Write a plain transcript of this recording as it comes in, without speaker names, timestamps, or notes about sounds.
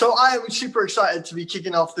I am super excited to be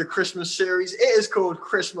kicking off the Christmas series. It is called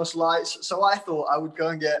Christmas Lights. So I thought I would go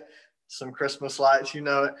and get some Christmas lights, you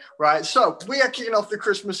know it, right? So we are kicking off the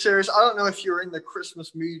Christmas series. I don't know if you're in the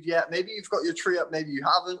Christmas mood yet. Maybe you've got your tree up, maybe you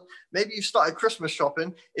haven't. Maybe you've started Christmas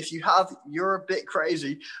shopping. If you have, you're a bit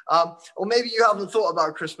crazy. Or maybe you haven't thought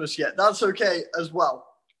about Christmas yet. That's okay as well.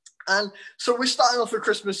 And so we're starting off the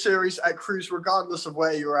Christmas series at Cruise, regardless of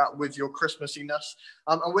where you're at with your Christmassiness.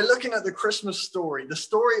 And we're looking at the Christmas story, the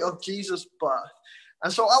story of Jesus' birth.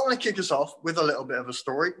 And so I want to kick us off with a little bit of a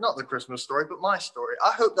story, not the Christmas story, but my story.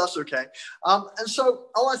 I hope that's okay. And so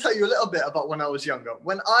I want to tell you a little bit about when I was younger.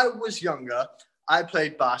 When I was younger, I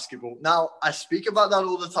played basketball. Now, I speak about that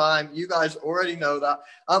all the time. You guys already know that.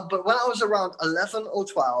 But when I was around 11 or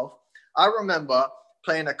 12, I remember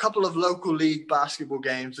playing a couple of local league basketball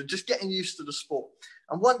games and just getting used to the sport.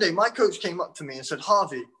 And one day my coach came up to me and said,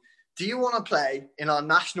 "Harvey, do you want to play in our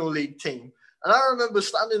national league team?" And I remember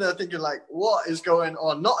standing there thinking, like, what is going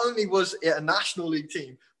on? Not only was it a national league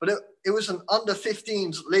team, but it was an under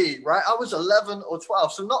 15s league, right? I was 11 or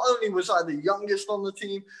 12. So not only was I the youngest on the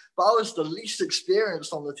team, but I was the least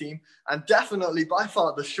experienced on the team and definitely by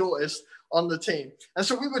far the shortest on the team. And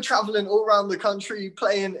so we were traveling all around the country,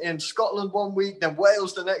 playing in Scotland one week, then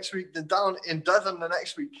Wales the next week, then down in Devon the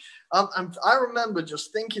next week. And I remember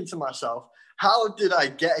just thinking to myself, how did I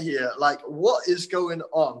get here? Like, what is going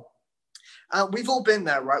on? We've all been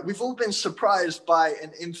there, right? We've all been surprised by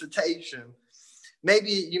an invitation.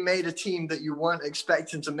 Maybe you made a team that you weren't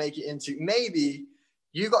expecting to make it into. Maybe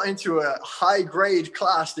you got into a high grade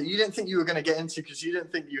class that you didn't think you were going to get into because you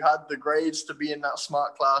didn't think you had the grades to be in that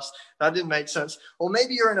smart class. That didn't make sense. Or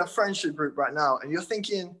maybe you're in a friendship group right now and you're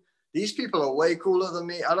thinking, these people are way cooler than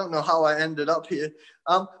me. I don't know how I ended up here.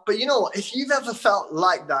 But you know what? If you've ever felt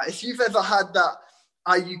like that, if you've ever had that,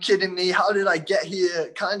 "Are you kidding me? How did I get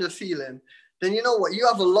here?" kind of feeling, then you know what? You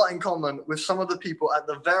have a lot in common with some of the people at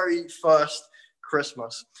the very first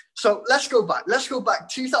Christmas. So let's go back. Let's go back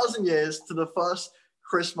 2,000 years to the first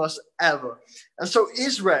Christmas ever. And so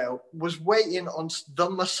Israel was waiting on the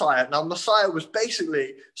Messiah. Now, Messiah was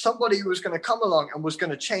basically somebody who was going to come along and was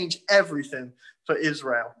going to change everything for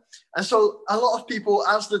Israel. And so a lot of people,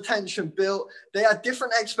 as the tension built, they had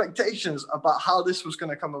different expectations about how this was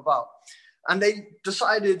going to come about. And they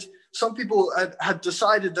decided, some people had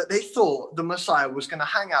decided that they thought the Messiah was going to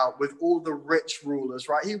hang out with all the rich rulers,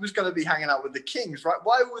 right? He was going to be hanging out with the kings, right?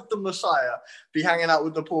 Why would the Messiah be hanging out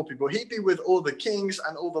with the poor people? He'd be with all the kings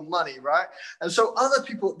and all the money, right? And so other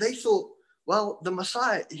people, they thought, well, the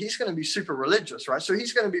Messiah, he's going to be super religious, right? So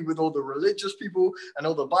he's going to be with all the religious people and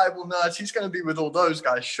all the Bible nerds. He's going to be with all those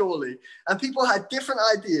guys, surely. And people had different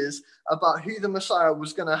ideas about who the Messiah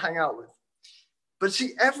was going to hang out with. But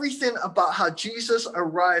see, everything about how Jesus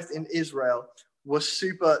arrived in Israel was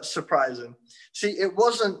super surprising. See, it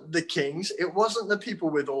wasn't the kings. It wasn't the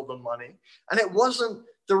people with all the money. And it wasn't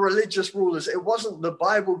the religious rulers. It wasn't the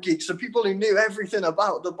Bible geeks, the people who knew everything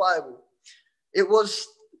about the Bible. It was,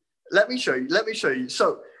 let me show you.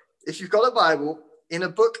 So if you've got a Bible, in a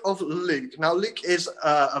book of Luke, now Luke is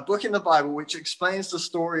a book in the Bible which explains the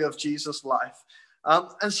story of Jesus' life.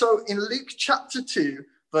 And so in Luke chapter 2,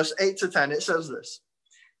 verse 8 to 10, it says this: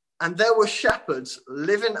 "And there were shepherds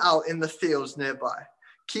living out in the fields nearby,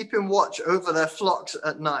 keeping watch over their flocks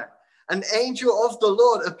at night. An angel of the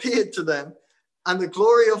Lord appeared to them, and the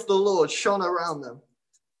glory of the Lord shone around them.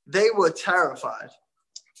 They were terrified.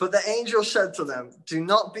 But the angel said to them, 'Do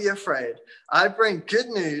not be afraid. I bring good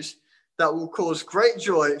news that will cause great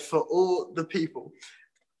joy for all the people.'"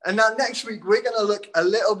 And now next week, we're going to look a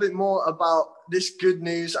little bit more about this good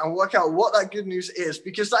news and work out what that good news is,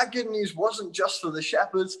 because that good news wasn't just for the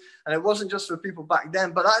shepherds and it wasn't just for people back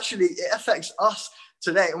then, but actually it affects us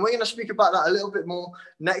today. And we're going to speak about that a little bit more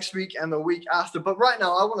next week and the week after. But right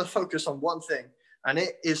now, I want to focus on one thing, and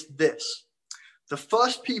it is this. The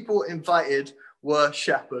first people invited were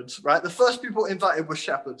shepherds, right? The first people invited were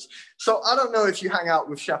shepherds. So I don't know if you hang out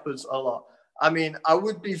with shepherds a lot. I mean, I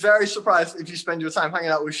would be very surprised if you spend your time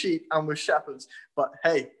hanging out with sheep and with shepherds. But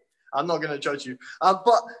hey, I'm not going to judge you.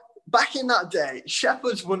 But back in that day,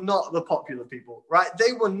 shepherds were not the popular people, right?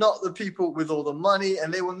 They were not the people with all the money,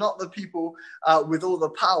 and they were not the people with all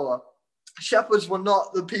the power. Shepherds were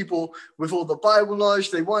not the people with all the Bible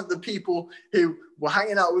knowledge. They weren't the people who were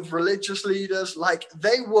hanging out with religious leaders. Like,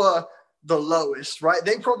 they were the lowest, right?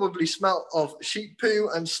 They probably smelt of sheep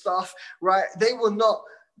poo and stuff, right? They were not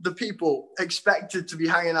the people expected to be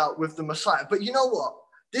hanging out with the Messiah. But you know what?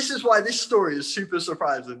 This is why this story is super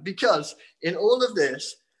surprising, because in all of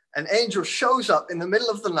this, An angel shows up in the middle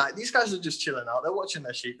of the night. These guys are just chilling out. They're watching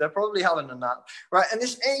their sheep. They're probably having a nap, right? And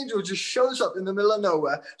this angel just shows up in the middle of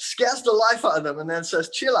nowhere, scares the life out of them, and then says,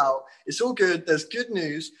 chill out. It's all good. There's good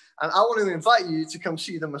news. And I want to invite you to come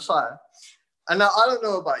see the Messiah. And now, I don't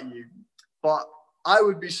know about you, but I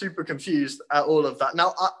would be super confused at all of that.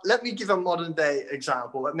 Now, let me give a modern day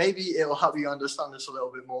example. Maybe it'll help you understand this a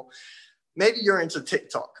little bit more. Maybe you're into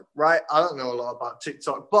TikTok, right? I don't know a lot about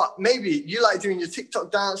TikTok, but maybe you like doing your TikTok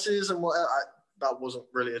dances and what. That wasn't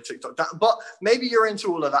really a TikTok dance, but maybe you're into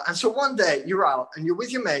all of that. And so one day you're out and you're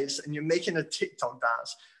with your mates and you're making a TikTok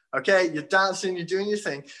dance. Okay, you're dancing, you're doing your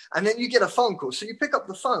thing, and then you get a phone call. So you pick up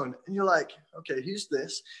the phone and you're like, okay, who's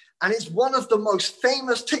this? And it's one of the most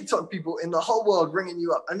famous TikTok people in the whole world ringing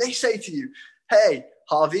you up. And they say to you, hey,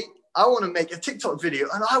 Harvey, I want to make a TikTok video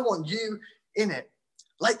and I want you in it.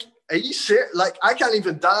 Like, are you serious? Like, I can't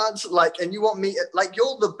even dance. Like, and you want me, like,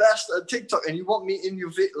 you're the best at TikTok and you want me in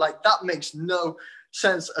your video. Like, that makes no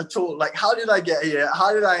sense at all. Like, how did I get here?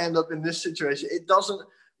 How did I end up in this situation? It doesn't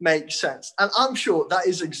make sense. And I'm sure that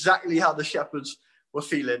is exactly how the shepherds were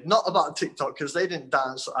feeling. Not about TikTok, because they didn't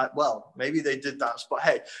dance. Well, maybe they did dance, but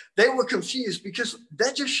hey, they were confused because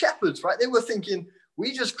they're just shepherds, right? They were thinking,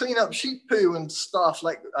 we just clean up sheep poo and stuff.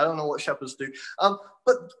 Like, I don't know what shepherds do.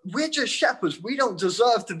 But we're just shepherds. We don't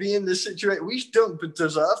deserve to be in this situation. We don't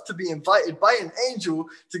deserve to be invited by an angel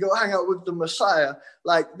to go hang out with the Messiah.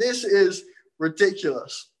 Like, this is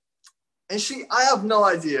ridiculous. And see, I have no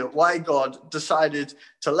idea why God decided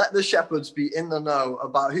to let the shepherds be in the know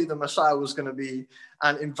about who the Messiah was going to be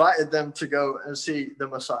and invited them to go and see the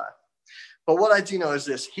Messiah. But what I do know is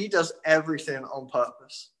this: he does everything on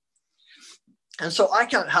purpose. And so I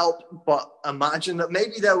can't help but imagine that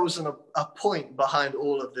maybe there was a point behind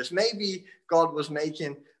all of this. Maybe God was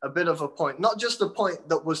making a bit of a point, not just a point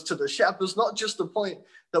that was to the shepherds, not just a point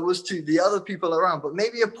that was to the other people around, but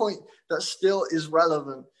maybe a point that still is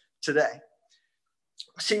relevant today.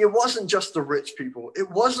 See, it wasn't just the rich people. It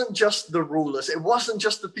wasn't just the rulers. It wasn't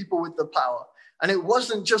just the people with the power. And it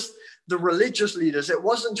wasn't just the religious leaders. It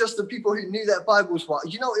wasn't just the people who knew their Bibles well.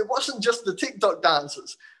 You know, it wasn't just the TikTok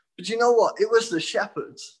dancers. But you know what? It was the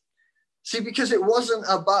shepherds. See, because it wasn't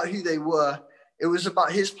about who they were. It was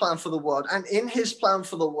about his plan for the world. And in his plan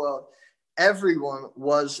for the world, everyone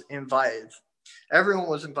was invited. Everyone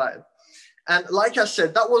was invited. And like I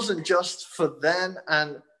said, that wasn't just for then.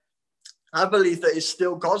 And I believe that it's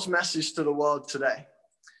still God's message to the world today.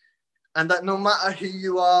 And that no matter who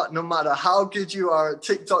you are, no matter how good you are at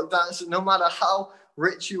TikTok dancing, no matter how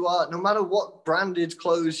rich you are, no matter what branded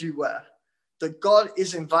clothes you wear, that God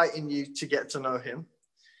is inviting you to get to know him.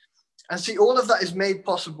 And see, all of that is made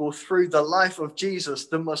possible through the life of Jesus,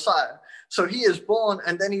 the Messiah. So he is born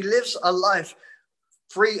and then he lives a life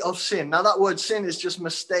free of sin. Now that word sin is just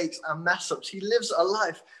mistakes and mess ups. He lives a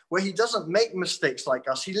life where he doesn't make mistakes like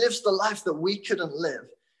us. He lives the life that we couldn't live.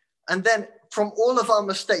 And then from all of our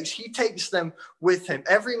mistakes, he takes them with him.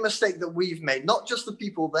 Every mistake that we've made, not just the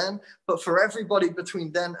people then, but for everybody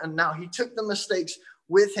between then and now, he took the mistakes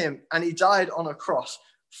with him and he died on a cross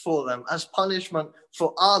for them as punishment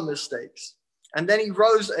for our mistakes. And then he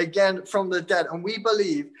rose again from the dead. And we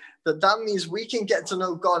believe that that means we can get to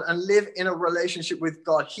know God and live in a relationship with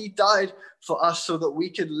God. He died for us so that we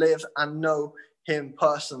could live and know him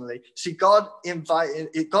personally. See, God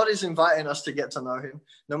is inviting us to get to know him.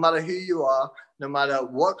 No matter who you are, no matter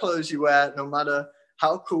what clothes you wear, no matter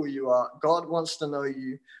how cool you are, God wants to know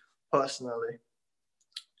you personally.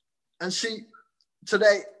 And see,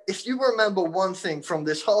 today, if you remember one thing from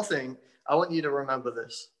this whole thing, I want you to remember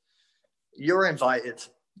this. You're invited.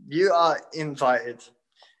 You are invited.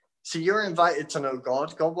 See, you're invited to know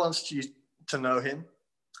God. God wants you to know him.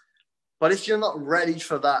 But if you're not ready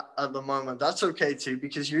for that at the moment, that's okay too,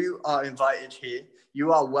 because you are invited here.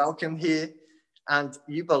 You are welcome here and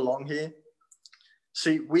you belong here.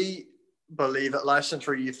 See, we believe at Life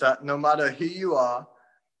Central Youth that no matter who you are,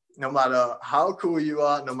 no matter how cool you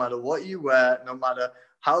are, no matter what you wear, no matter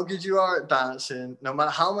how good you are at dancing, no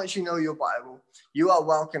matter how much you know your Bible, you are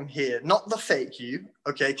welcome here. Not the fake you,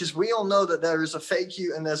 okay? Because we all know that there is a fake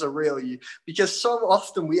you and there's a real you. Because so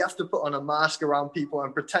often we have to put on a mask around people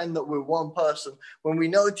and pretend that we're one person when we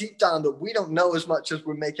know deep down that we don't know as much as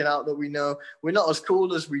we're making out that we know. We're not as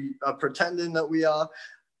cool as we are pretending that we are.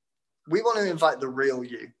 We want to invite the real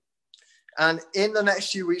you. And in the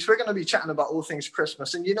next few weeks, we're going to be chatting about all things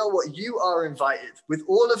Christmas. And you know what? You are invited with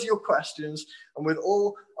all of your questions and with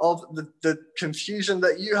all of the confusion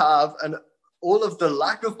that you have and all of the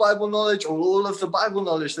lack of Bible knowledge or all of the Bible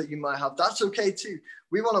knowledge that you might have. That's okay too.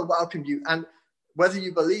 We want to welcome you. And whether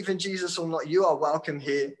you believe in Jesus or not, you are welcome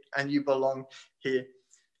here and you belong here.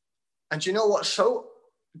 And you know what? So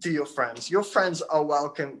to your friends. Your friends are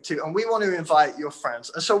welcome to, and we want to invite your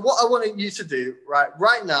friends. And so what I want you to do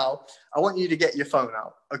right now, I want you to get your phone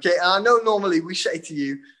out. Okay. And I know normally we say to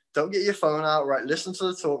you, don't get your phone out, right? Listen to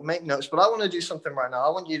the talk, make notes, but I want to do something right now. I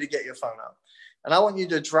want you to get your phone out and I want you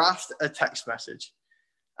to draft a text message.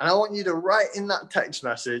 And I want you to write in that text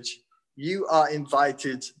message, you are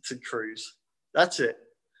invited to cruise. That's it.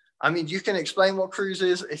 I mean, you can explain what cruise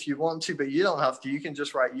is if you want to, but you don't have to. You can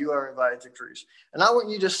just write, you are invited to cruise. And I want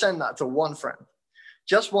you to send that to one friend,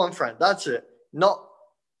 just one friend. That's it. Not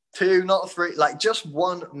two, not three, like just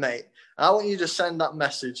one mate. And I want you to send that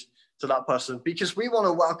message to that person because we want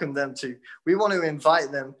to welcome them too. We want to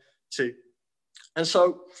invite them too. And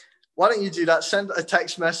so why don't you do that? Send a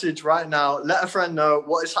text message right now. Let a friend know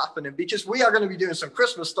what is happening because we are going to be doing some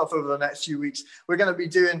Christmas stuff over the next few weeks. We're going to be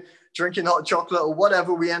drinking hot chocolate or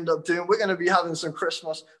whatever we end up doing. We're going to be having some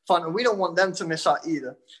Christmas fun and we don't want them to miss out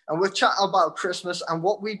either. And we'll chat about Christmas and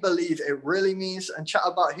what we believe it really means and chat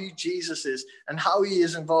about who Jesus is and how he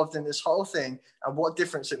is involved in this whole thing and what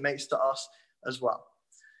difference it makes to us as well.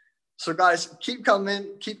 So guys, keep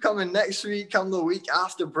coming next week, come the week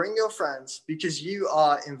after, bring your friends because you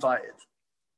are invited.